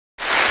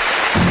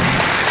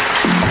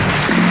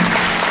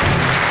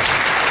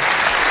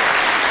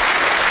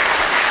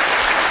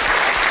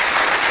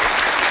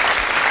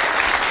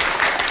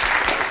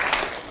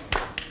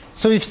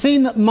So we've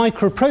seen that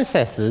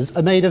microprocessors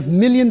are made of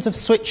millions of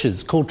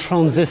switches called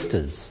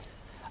transistors.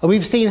 And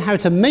we've seen how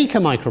to make a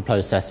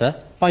microprocessor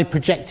by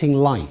projecting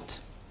light.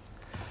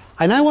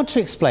 I now want to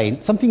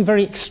explain something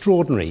very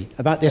extraordinary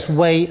about this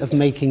way of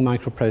making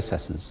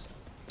microprocessors.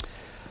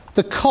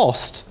 The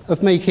cost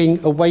of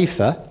making a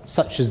wafer,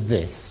 such as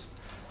this,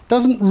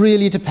 doesn't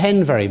really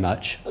depend very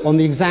much on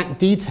the exact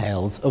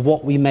details of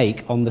what we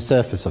make on the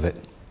surface of it.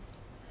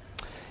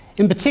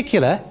 In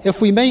particular,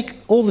 if we make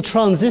all the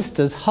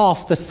transistors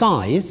half the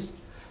size,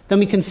 then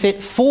we can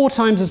fit 4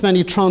 times as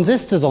many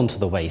transistors onto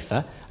the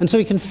wafer, and so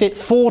we can fit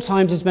 4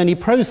 times as many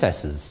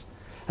processors.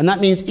 And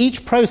that means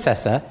each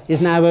processor is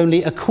now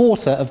only a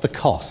quarter of the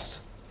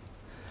cost.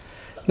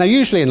 Now,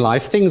 usually in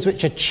life, things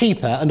which are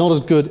cheaper are not as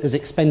good as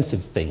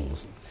expensive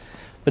things.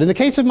 But in the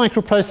case of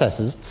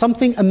microprocessors,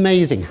 something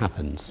amazing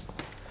happens.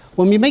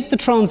 When we make the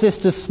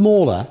transistors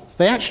smaller,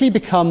 they actually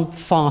become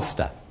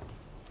faster.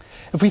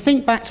 If we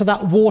think back to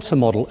that water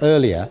model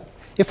earlier,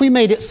 if we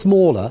made it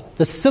smaller,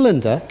 the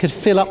cylinder could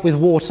fill up with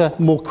water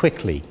more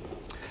quickly.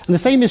 And the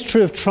same is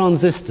true of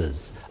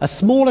transistors. A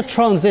smaller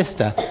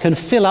transistor can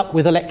fill up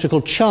with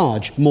electrical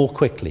charge more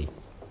quickly.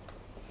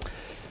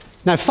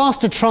 Now,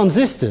 faster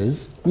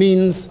transistors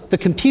means the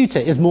computer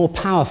is more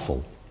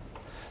powerful.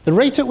 The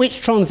rate at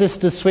which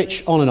transistors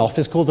switch on and off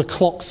is called the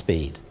clock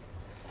speed.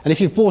 And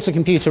if you've bought a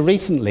computer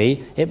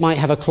recently, it might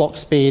have a clock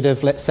speed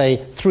of, let's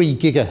say, 3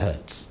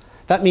 gigahertz.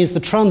 That means the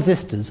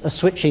transistors are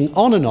switching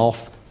on and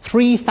off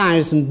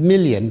 3,000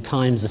 million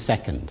times a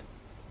second.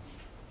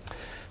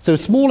 So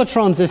smaller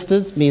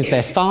transistors means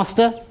they're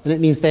faster, and it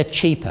means they're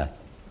cheaper.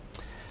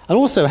 And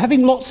also,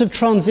 having lots of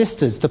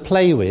transistors to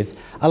play with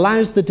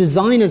allows the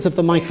designers of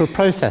the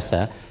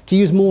microprocessor to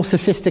use more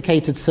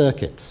sophisticated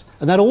circuits,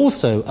 and that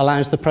also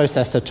allows the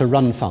processor to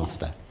run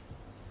faster.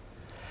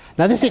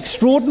 Now, this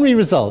extraordinary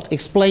result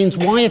explains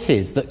why it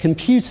is that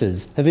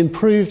computers have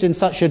improved in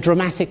such a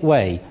dramatic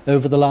way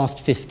over the last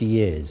 50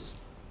 years.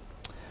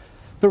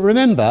 But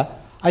remember,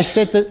 I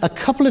said that a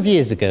couple of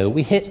years ago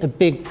we hit a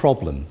big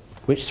problem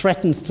which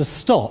threatens to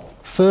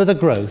stop further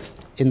growth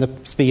in the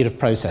speed of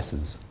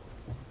processors.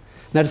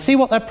 Now, to see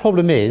what that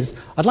problem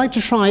is, I'd like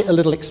to try a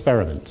little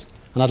experiment,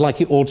 and I'd like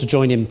you all to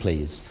join in,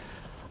 please.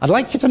 I'd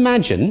like you to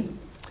imagine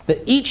that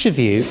each of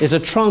you is a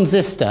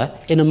transistor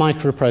in a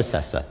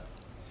microprocessor.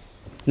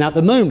 Now, at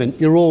the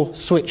moment, you're all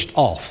switched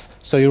off,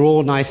 so you're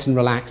all nice and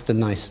relaxed and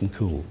nice and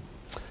cool.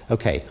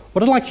 Okay,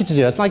 what I'd like you to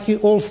do, I'd like you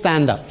all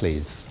stand up,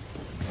 please.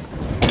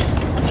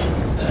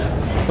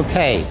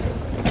 Okay,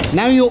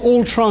 now you're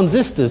all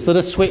transistors that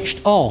are switched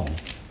on,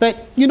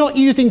 but you're not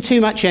using too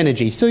much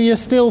energy, so you're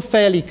still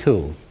fairly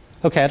cool.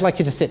 Okay, I'd like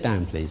you to sit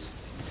down, please.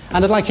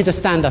 And I'd like you to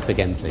stand up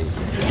again,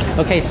 please.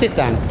 Okay, sit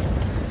down.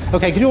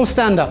 Okay, can you all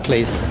stand up,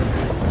 please?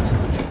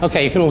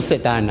 Okay, you can all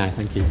sit down now,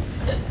 thank you.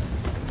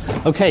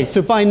 Okay,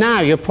 so by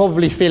now you're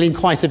probably feeling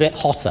quite a bit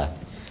hotter.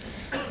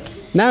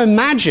 Now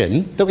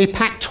imagine that we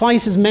packed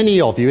twice as many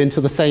of you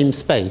into the same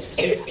space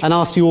and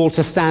asked you all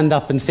to stand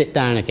up and sit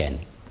down again.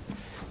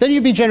 Then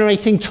you'd be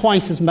generating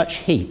twice as much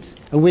heat,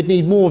 and we'd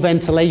need more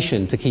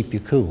ventilation to keep you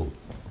cool.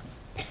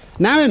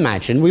 Now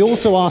imagine we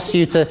also asked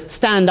you to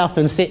stand up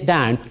and sit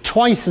down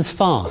twice as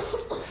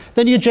fast.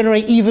 Then you'd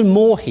generate even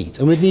more heat,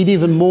 and we'd need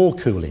even more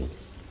cooling.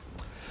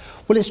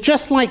 Well, it's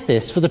just like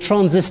this for the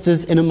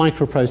transistors in a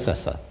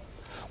microprocessor.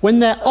 When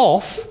they're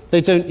off,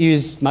 they don't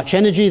use much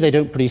energy, they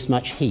don't produce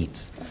much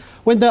heat.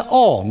 When they're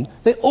on,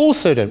 they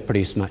also don't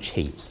produce much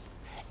heat.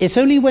 It's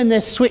only when they're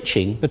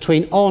switching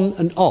between on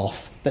and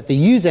off that they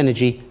use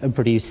energy and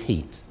produce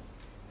heat.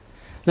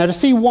 Now, to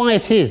see why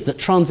it is that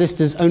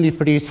transistors only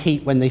produce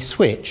heat when they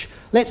switch,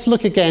 let's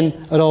look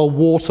again at our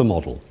water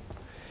model.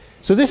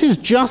 So this is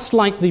just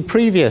like the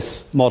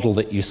previous model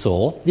that you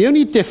saw. The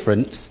only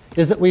difference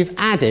is that we've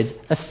added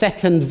a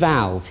second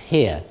valve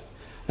here.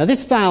 Now,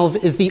 this valve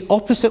is the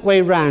opposite way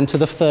round to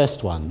the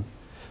first one.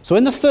 So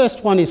when the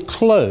first one is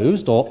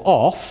closed or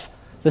off,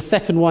 the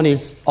second one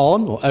is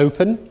on or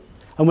open.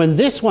 And when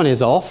this one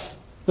is off,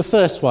 the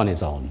first one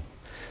is on.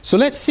 So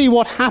let's see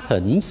what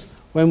happens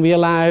when we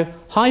allow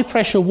high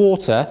pressure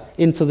water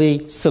into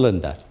the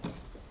cylinder.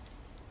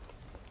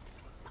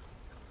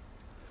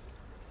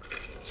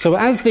 So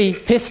as the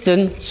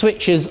piston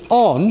switches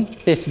on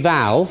this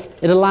valve,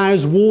 it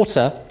allows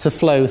water to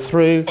flow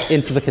through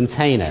into the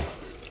container.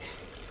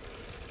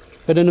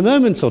 But in a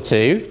moment or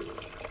two,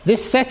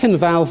 this second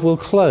valve will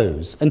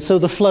close, and so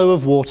the flow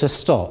of water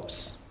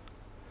stops.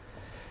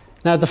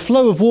 Now, the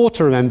flow of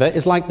water, remember,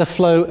 is like the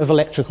flow of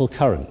electrical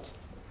current.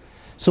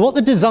 So what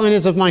the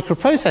designers of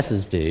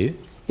microprocessors do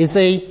is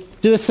they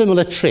do a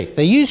similar trick.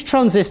 They use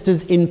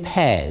transistors in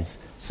pairs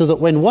so that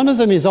when one of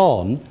them is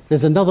on,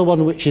 there's another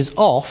one which is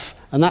off,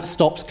 and that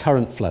stops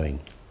current flowing.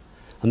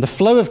 And the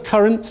flow of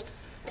current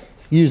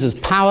uses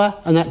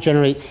power, and that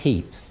generates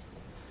heat.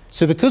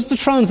 So because the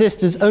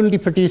transistors only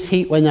produce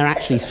heat when they're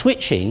actually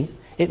switching,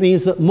 it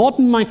means that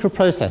modern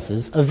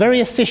microprocessors are very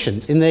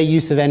efficient in their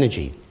use of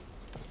energy.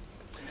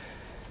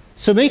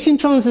 So making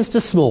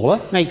transistors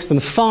smaller makes them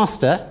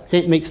faster,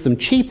 it makes them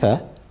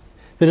cheaper,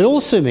 but it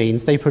also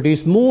means they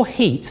produce more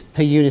heat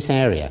per unit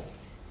area.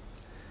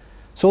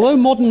 So although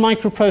modern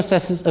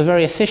microprocessors are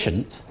very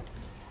efficient,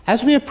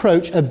 as we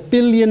approach 1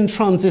 billion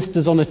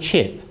transistors on a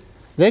chip,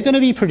 they're going to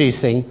be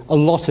producing a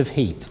lot of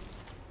heat.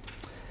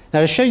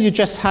 Now, to show you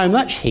just how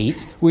much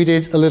heat, we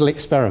did a little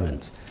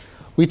experiment.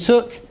 We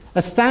took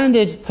a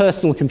standard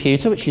personal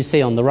computer, which you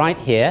see on the right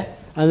here,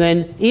 and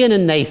then Ian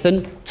and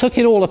Nathan took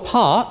it all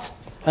apart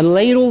and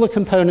laid all the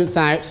components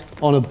out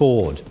on a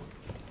board.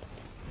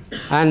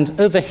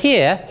 And over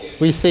here,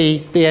 we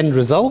see the end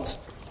result.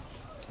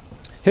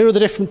 Here are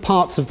the different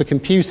parts of the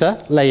computer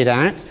laid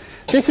out.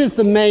 This is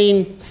the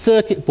main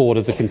circuit board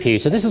of the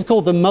computer. This is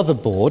called the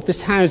motherboard.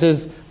 This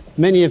houses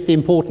many of the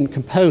important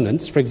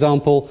components. For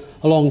example,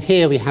 along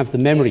here we have the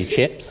memory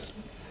chips.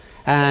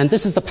 And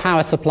this is the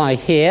power supply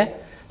here.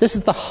 This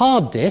is the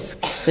hard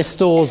disk. This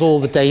stores all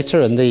the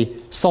data and the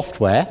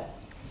software.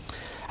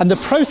 And the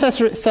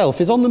processor itself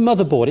is on the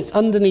motherboard. It's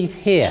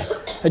underneath here.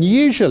 And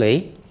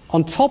usually,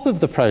 on top of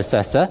the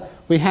processor,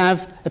 we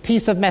have a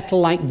piece of metal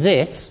like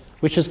this,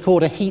 which is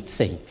called a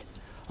heatsink.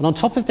 And on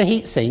top of the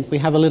heatsink, we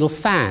have a little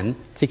fan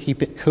to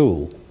keep it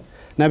cool.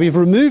 Now, we've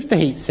removed the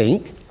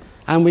heatsink,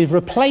 and we've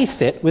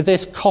replaced it with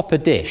this copper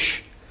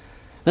dish.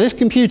 Now, this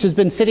computer's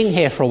been sitting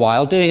here for a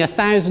while, doing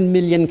 1,000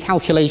 million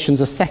calculations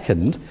a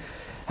second.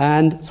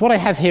 And so what I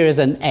have here is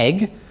an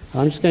egg.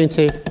 I'm just going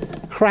to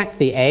crack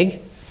the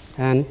egg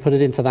and put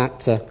it into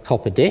that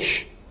copper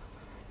dish.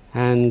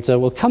 And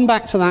we'll come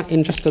back to that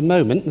in just a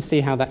moment and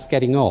see how that's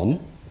getting on.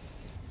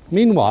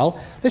 Meanwhile,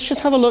 let's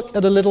just have a look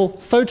at a little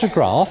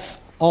photograph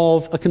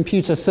of a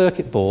computer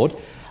circuit board.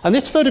 And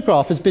this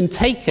photograph has been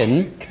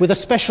taken with a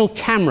special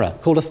camera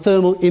called a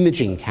thermal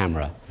imaging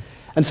camera.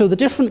 And so the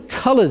different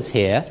colours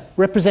here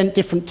represent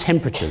different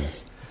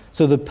temperatures.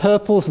 So the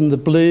purples and the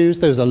blues,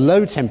 those are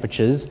low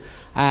temperatures,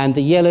 and the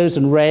yellows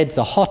and reds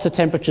are hotter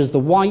temperatures. The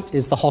white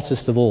is the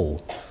hottest of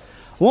all.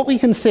 What we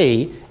can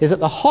see is that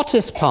the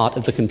hottest part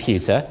of the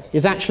computer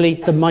is actually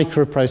the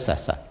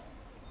microprocessor.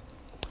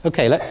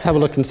 Okay, let's have a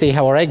look and see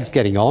how our egg's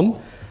getting on.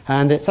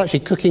 And it's actually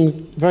cooking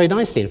very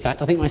nicely. In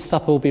fact, I think my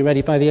supper will be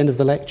ready by the end of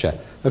the lecture.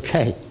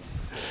 Okay.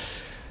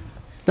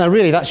 Now,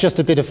 really, that's just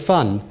a bit of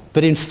fun.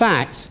 But in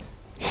fact,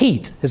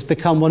 heat has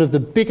become one of the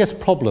biggest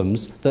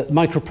problems that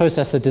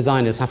microprocessor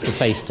designers have to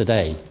face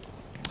today.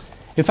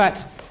 In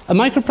fact, a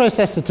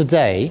microprocessor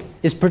today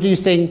is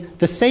producing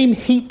the same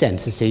heat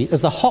density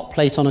as the hot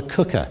plate on a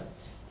cooker.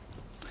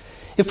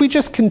 If we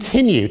just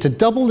continue to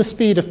double the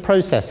speed of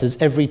processors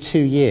every 2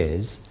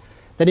 years,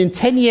 then in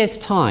 10 years'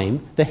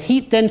 time, the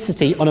heat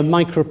density on a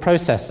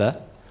microprocessor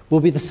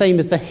will be the same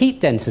as the heat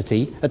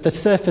density at the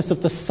surface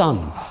of the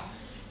sun.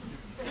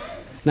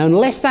 Now,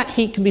 unless that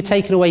heat can be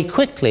taken away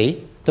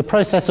quickly, the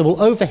processor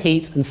will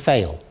overheat and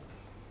fail.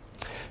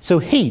 So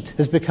heat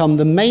has become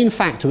the main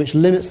factor which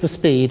limits the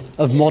speed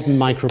of modern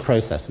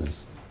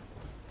microprocessors.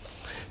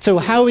 So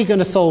how are we going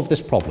to solve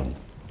this problem?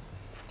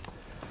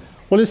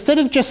 Well, instead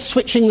of just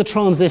switching the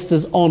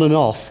transistors on and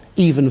off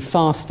even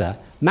faster,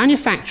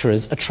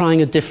 manufacturers are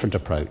trying a different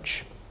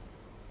approach.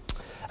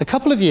 A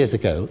couple of years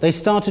ago, they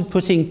started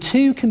putting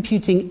 2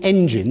 computing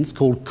engines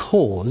called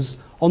cores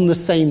on the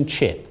same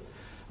chip.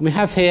 And we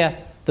have here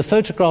the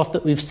photograph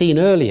that we've seen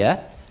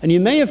earlier, and you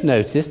may have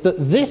noticed that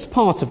this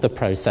part of the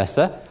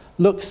processor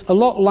looks a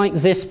lot like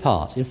this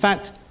part. In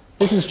fact,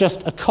 this is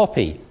just a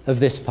copy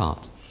of this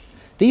part.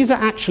 These are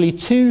actually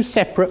 2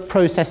 separate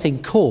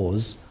processing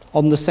cores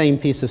on the same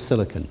piece of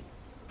silicon.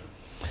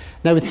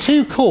 Now, with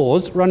 2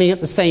 cores running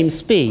at the same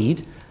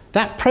speed,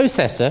 that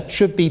processor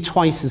should be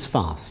twice as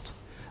fast.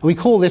 And we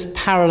call this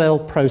parallel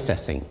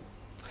processing.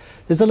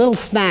 There's a little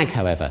snag,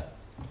 however.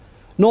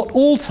 Not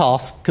all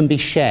tasks can be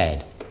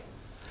shared.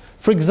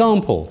 For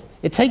example,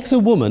 it takes a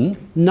woman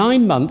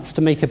 9 months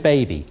to make a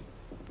baby,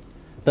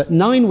 but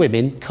 9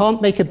 women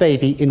can't make a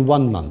baby in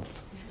 1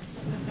 month.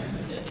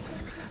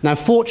 Now,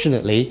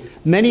 fortunately,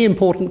 many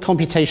important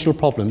computational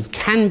problems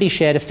can be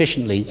shared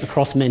efficiently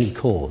across many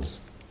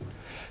cores.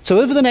 So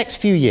over the next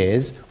few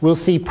years, we'll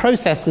see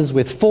processors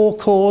with 4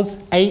 cores,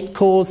 8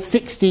 cores,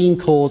 16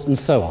 cores, and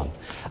so on.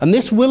 And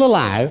this will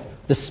allow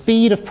the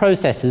speed of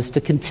processors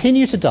to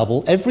continue to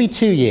double every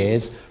 2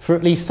 years for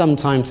at least some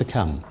time to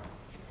come.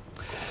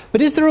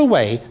 But is there a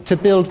way to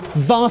build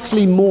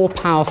vastly more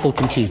powerful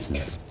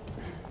computers?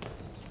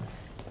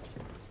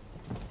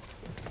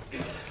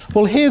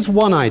 Well, here's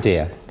one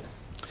idea.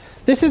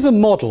 This is a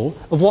model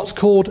of what's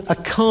called a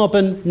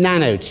carbon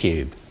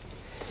nanotube.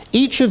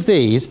 Each of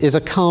these is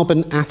a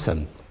carbon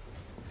atom.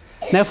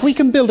 Now, if we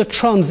can build a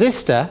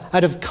transistor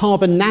out of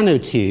carbon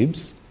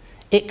nanotubes,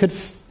 it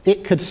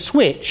could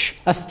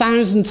switch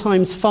 1,000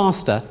 times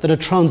faster than a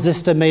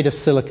transistor made of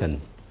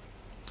silicon.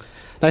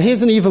 Now,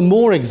 here's an even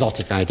more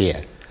exotic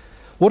idea.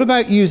 What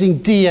about using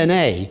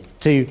DNA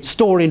to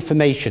store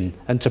information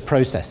and to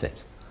process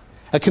it?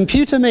 A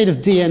computer made of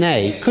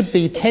DNA could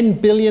be 10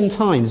 billion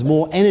times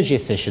more energy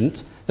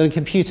efficient than a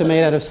computer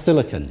made out of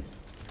silicon.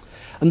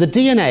 And the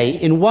DNA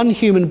in one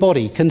human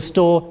body can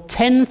store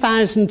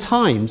 10,000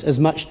 times as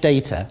much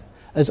data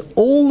as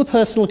all the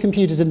personal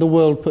computers in the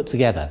world put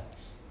together.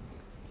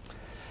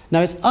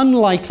 Now, it's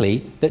unlikely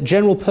that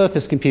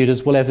general-purpose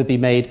computers will ever be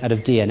made out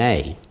of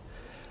DNA.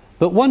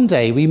 But one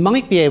day we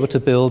might be able to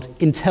build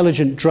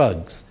intelligent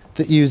drugs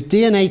that use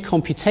DNA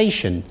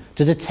computation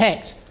to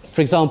detect, for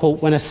example,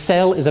 when a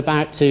cell is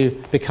about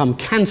to become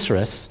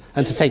cancerous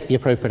and to take the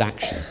appropriate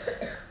action.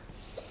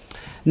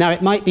 Now,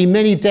 it might be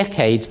many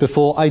decades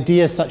before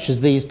ideas such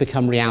as these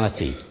become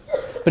reality.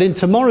 But in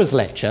tomorrow's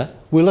lecture,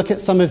 we'll look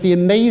at some of the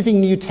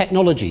amazing new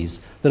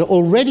technologies that are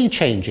already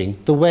changing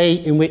the way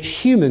in which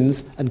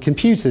humans and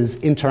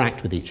computers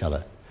interact with each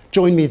other.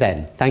 Join me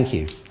then. Thank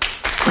you.